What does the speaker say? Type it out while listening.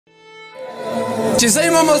چې زه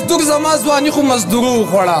مزدور زما ځواني خو مزدورو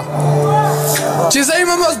وخوړه چې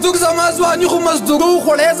زه مزدور زما ځواني خو مزدورو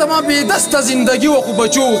وخوړه زما بې دسته زندګي و خو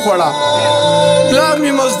بچو وخوړه پلار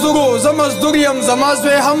مې مزدورو زه مزدور یم زما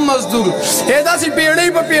زوی هم مزدور داسې پیړۍ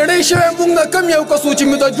په پیړۍ شوی موږ نه کم یو کس و چې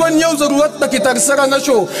مې د ژوند یو ضرورت پکې ترسره نه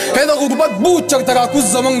شو د غربت بوج چرته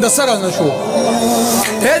راکوز زموږ د سره نه شو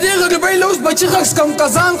دې غریبۍ له اوس بچي خرڅ کړم که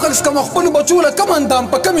ځان خرڅ کړم خپلو بچو له کم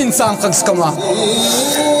اندام په کم انسان خرڅ کړمه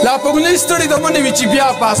لا پرونۍ ستړې د منې وي چې بیا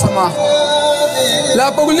پاسمه لا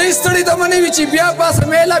پرونۍ ستړې د منې وي چې بیا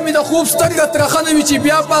پاسم لا مې د خوب سترګه ترخه نه وي چې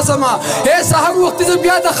بیا پاسمه سهار وختي زه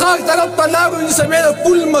بیا د ښار طرف ته لار ونیسم د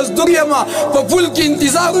پول مزدور یم په پول کې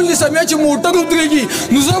انتظار ونیسم چې موټر ودرېږي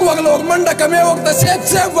نو زه ورله ور منډه کم ورته سیب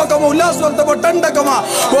سیب وکړم او لاس ورته به ټنډه کړم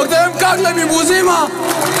ورته یم کار له مې بوځېمه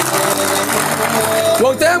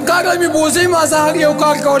ورته یم کار له مې بوځېمه زه هر یو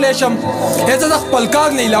کار کولی شم زه د خپل کار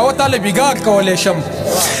نه علاوه تاله بېګار کولی شم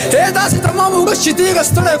داسې تمام ورځ چې تېره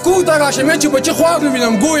ستړی کور ته راشم چې بچي خوار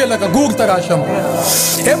ووینم ګویه لکه ګور ته راشم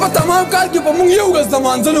په تمام کال کې په مونږ یو ورځ د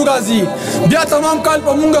مانځلو راځي بیا تمام کال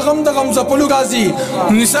په مونږ غم د غم ځپلو راځي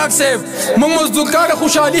نساک صاحب مونږ مزدورکاره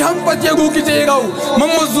خوشحالي هم په تیږو کې تېرو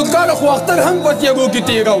مونږ مزدورکاره خو اختر هم په تیږو کې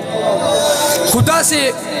تېرو خو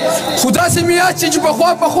داسې مې یاد چې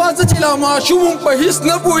پخوا زه چې لا ماشوم وم په هېڅ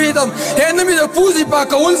نه پوهېدم نه مې د پوزې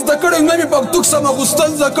پاکول زده کړی نه مې پرتوک سم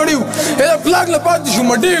اغوستل زده کړي د پلار له پاتې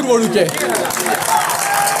شومه ډېر وړوکی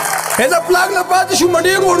د پلار نه پاتې شومه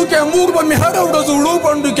ډېر وړوکی مور به مې هره ورځ وړو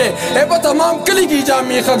بنډو کې په تمام کلي کې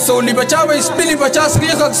جامې خرڅولې بچا به یې سپینې بچا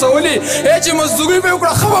سرې خرڅولې چې مزدوري به یې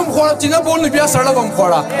وکړه ښه به م خوړه چې نه به نو بیا سړه به م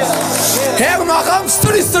خوړه هر ماښام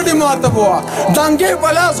ستړي ستړي ماته به وه ډانګې په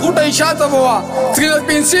لاس غوټه یې شاته به وه ترې د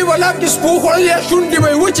پنسۍ په لاب کې سپو خوړلې یا شونډې به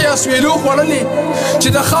یې وچې یا سویلو خوړلې چې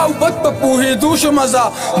د ښه او بد په پوهېدو شومه زه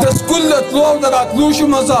د سکول د تلو او د راتلو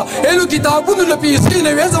شومه زه نو کتابونو له پیسې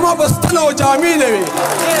نه وې زما بستنه او جامې نه وې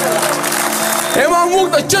ما موږ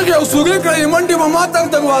د چغې او سورې کړلې منډې به ما ته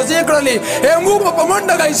دروازې کړلې موږ به په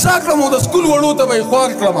منډه رایسا کړم او د سکول وړو ته به یې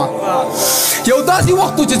خوار کړم یو داسې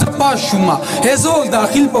وخت و چې زه پاس شومه زه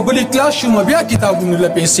داخل په بلې کلاس شومه بیا کتابونو له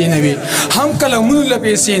پیسې نه وې هم قلمونو له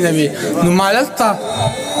پیسې نه وې نو مالک ته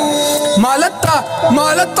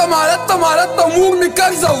مور مې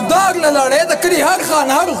قرض او دار له لاړه د کلي هر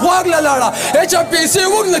خان هر خوار له لاړه چا پیسې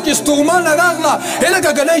ورله کې ستومانه راغله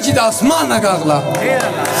لکه ګلی چې د اسمانه راغله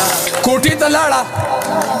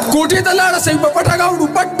کوټې ته لاړه صحیح په پټه راوړو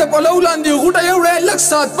پټ د پلو لاندې غوټه یې وړی لږ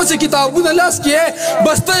ساعت پسې کتابونه لاس کې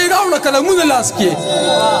بسته یې راوړه قلمونه لاس کې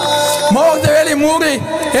ما ورته ویلې مورې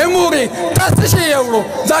تا څه شی یې وړو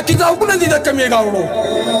دا کتابونه دي د کوم یې راوړو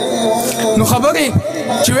نو خبرې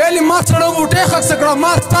چې ویلې ما سړه غوټۍ خرڅه کړه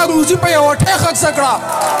ما ستا روزي په یوه ټۍ خرڅه کړه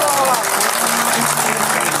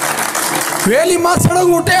ویلې ما سړه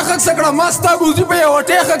غوټۍ خرڅه کړه ما ستا روزي په یوه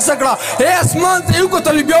ټۍ خرڅه کړه اسمان ته یې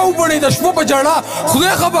وکتل بیا وبړې د شپو په جړه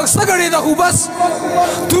خدای خبر څه ګړېده خو بس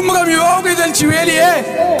دومره مې واورېدل چې ویلې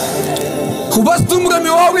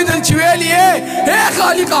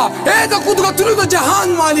خالقه د قدرتونو د جهان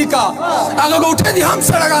مالکه هغه غوټۍ دې هم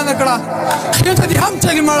سړه رانه کړه خېټه دې هم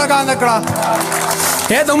چرې مړه رانه کړه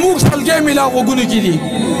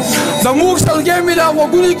د مور سلګۍ مې لا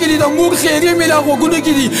غوږونو کې دي د مور خیرې مې لا غوږونو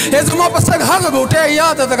کې دي زما په سر هغه غوټۍ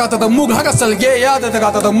یاده ده راته د مور هغه سلګۍ یاده ده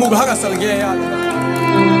راته